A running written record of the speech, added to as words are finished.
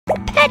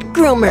pet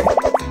groomer.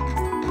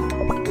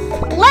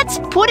 Let's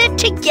put it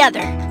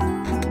together.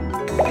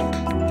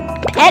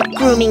 Pet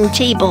grooming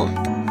table.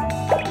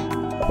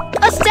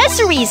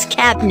 Accessories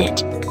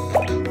cabinet.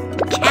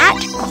 Cat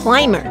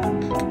climber.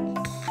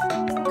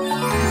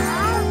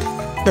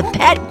 The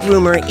pet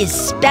groomer is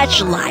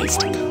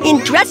specialized in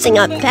dressing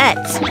up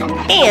pets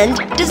and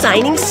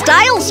designing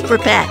styles for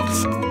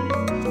pets.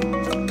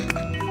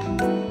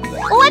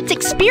 Let's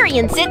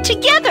experience it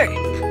together.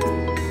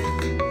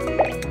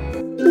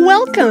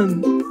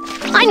 Welcome.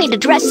 I need to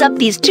dress up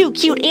these two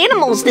cute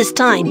animals this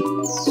time.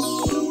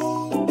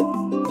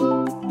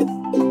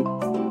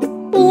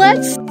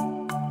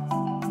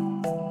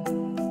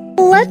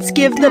 Let's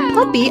give the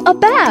puppy a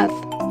bath.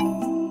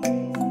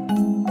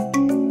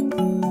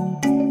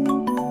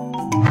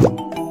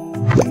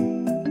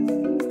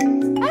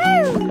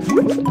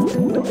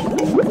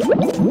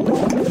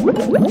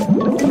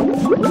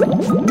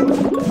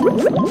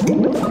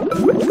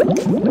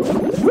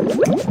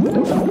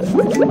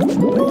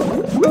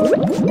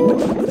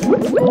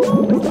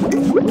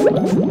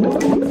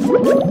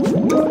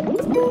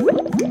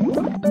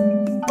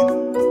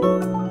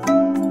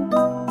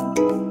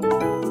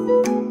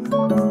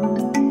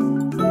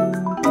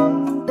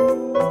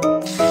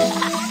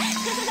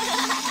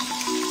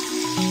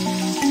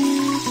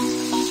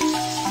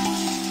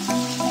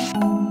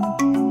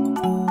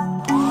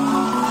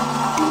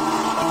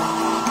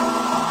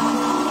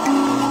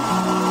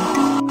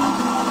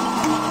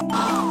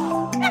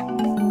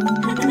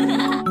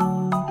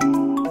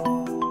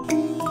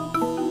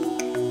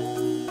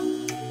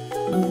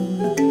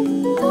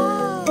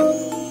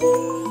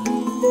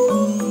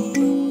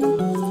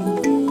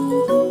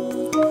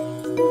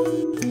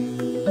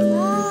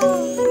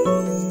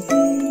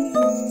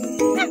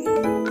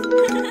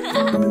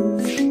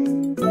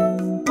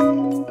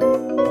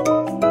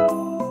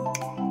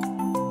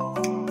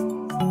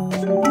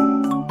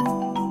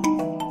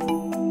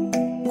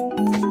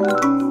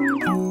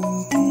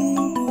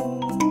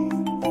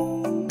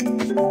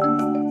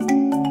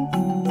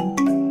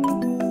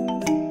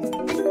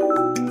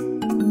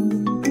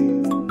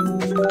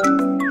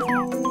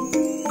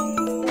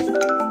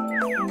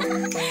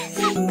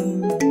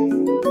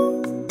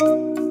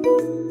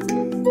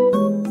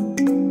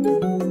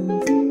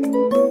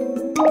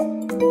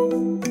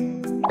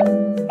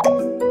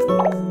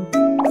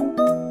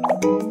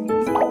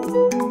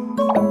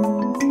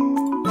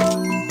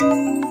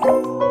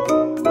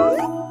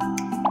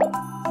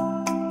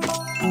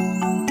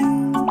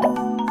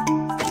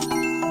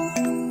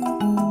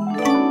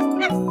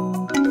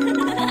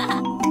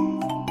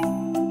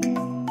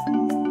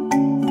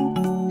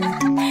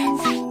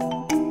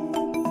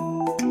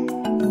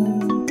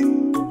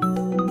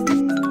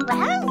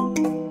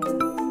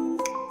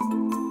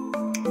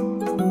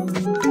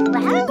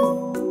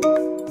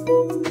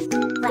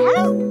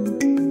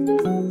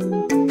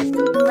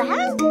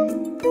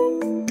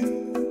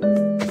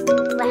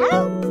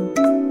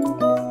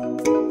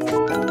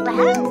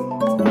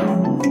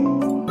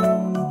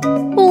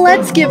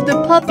 Let's give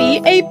the puppy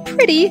a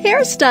pretty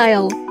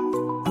hairstyle.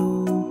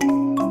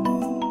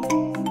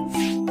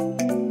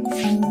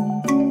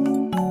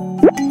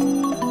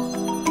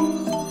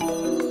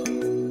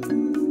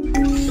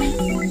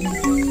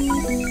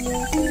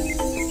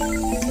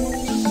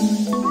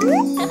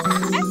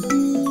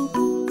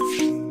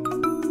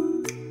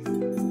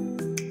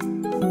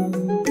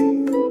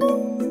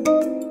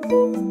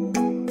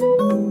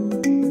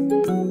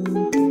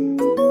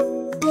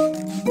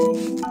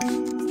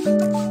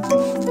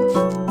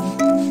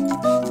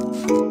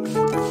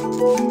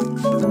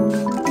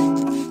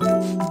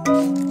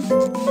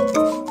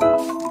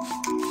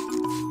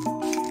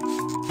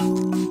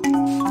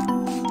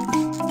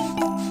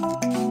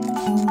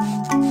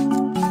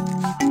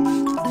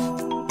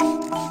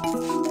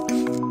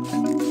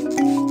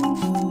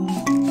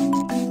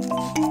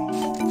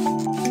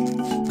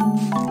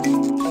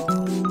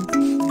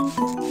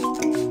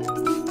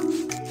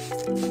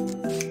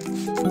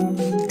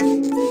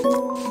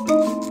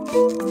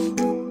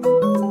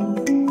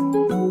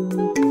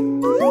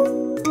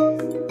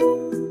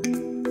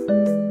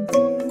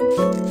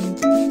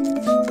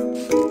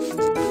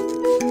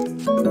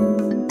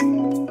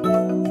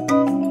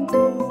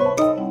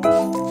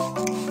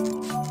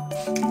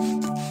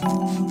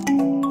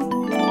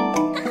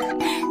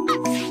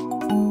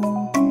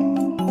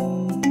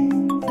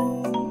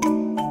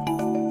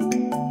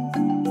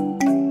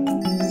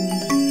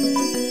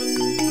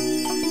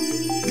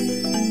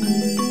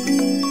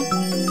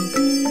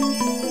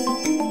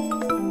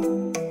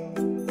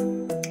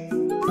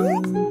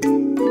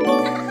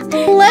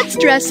 Let's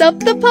dress up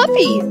the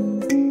puppy.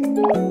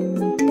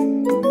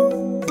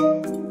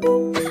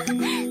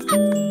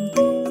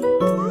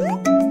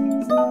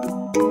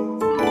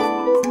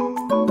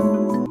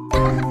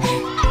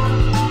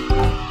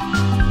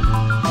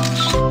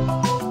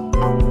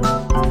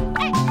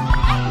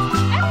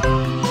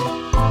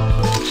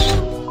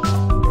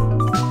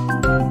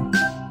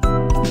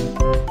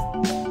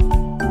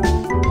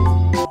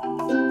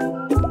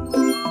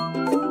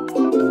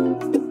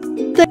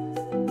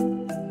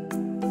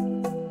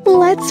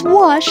 Let's Let's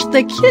wash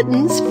the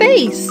kitten's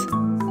face.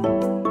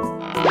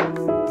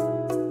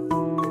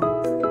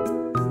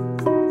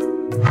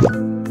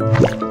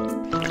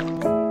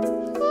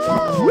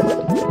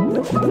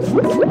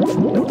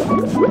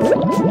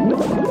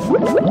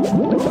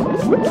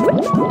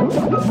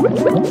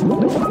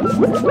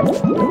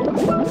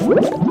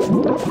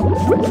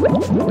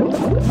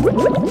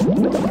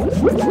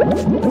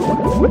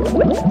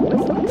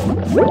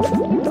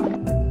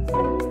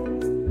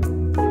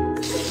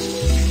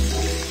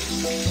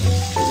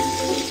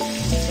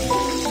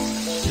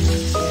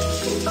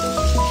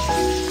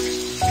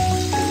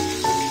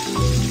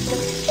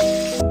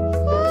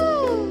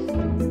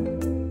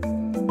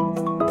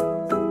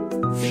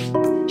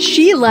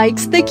 She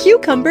likes the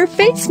cucumber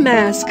face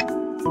mask.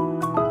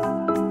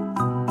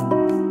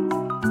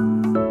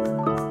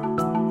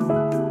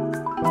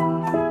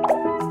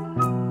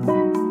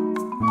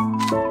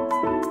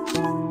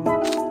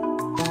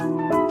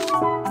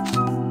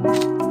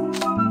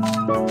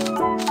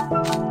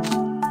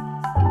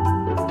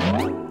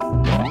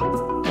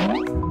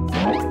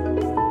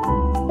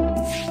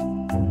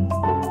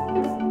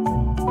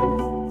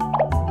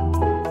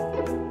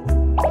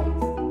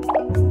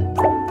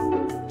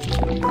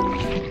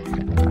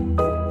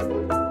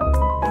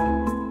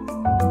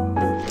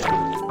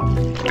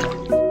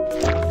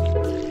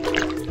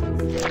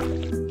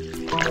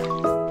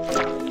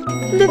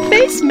 The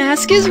face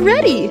mask is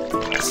ready.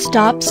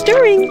 Stop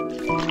stirring.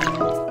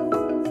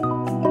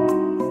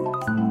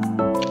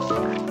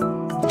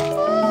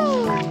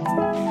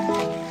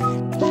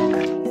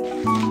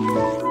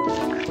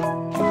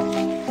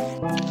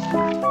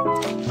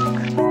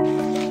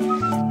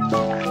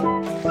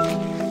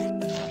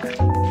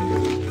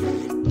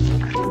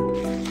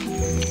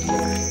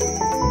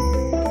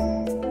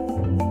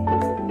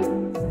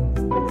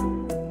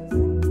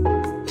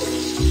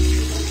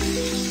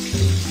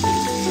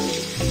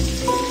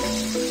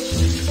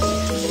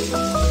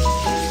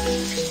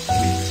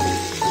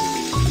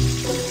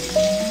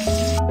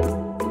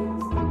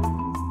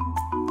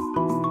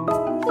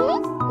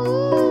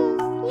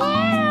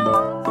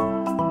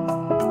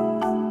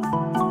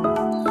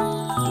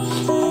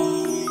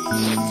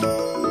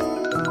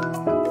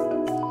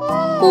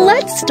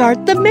 Let's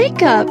start the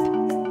makeup.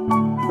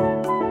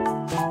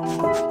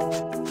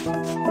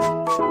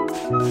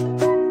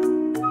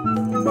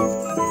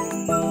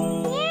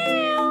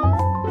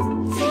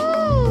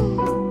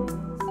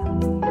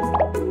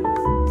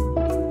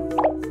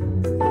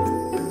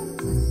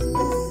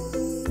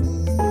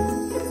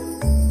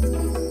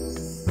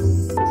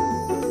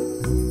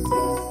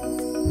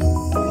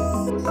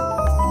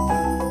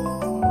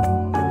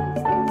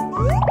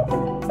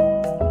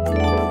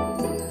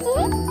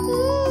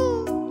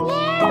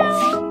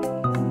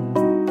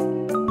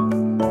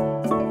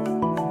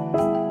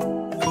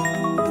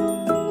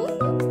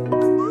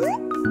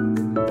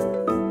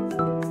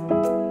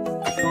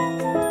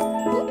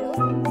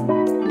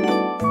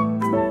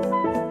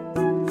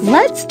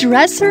 Let's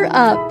dress her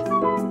up.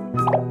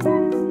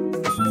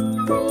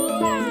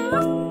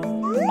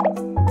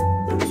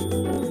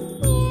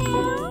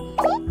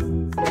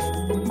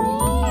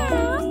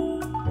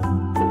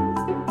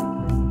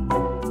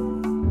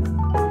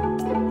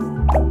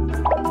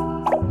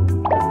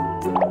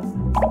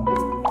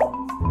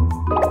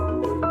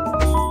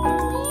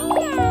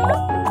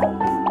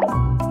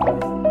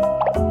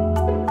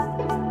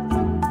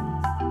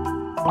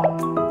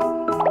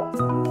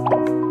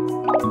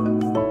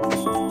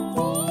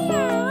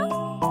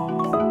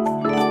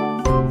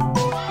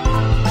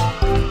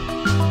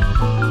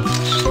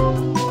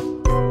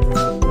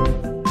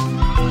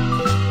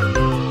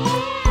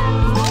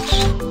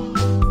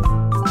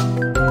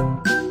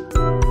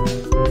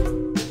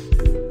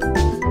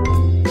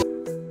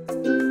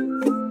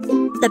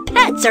 The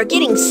pets are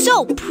getting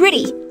so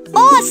pretty.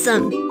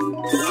 Awesome!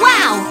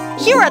 Wow!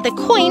 Here are the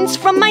coins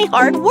from my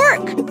hard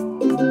work.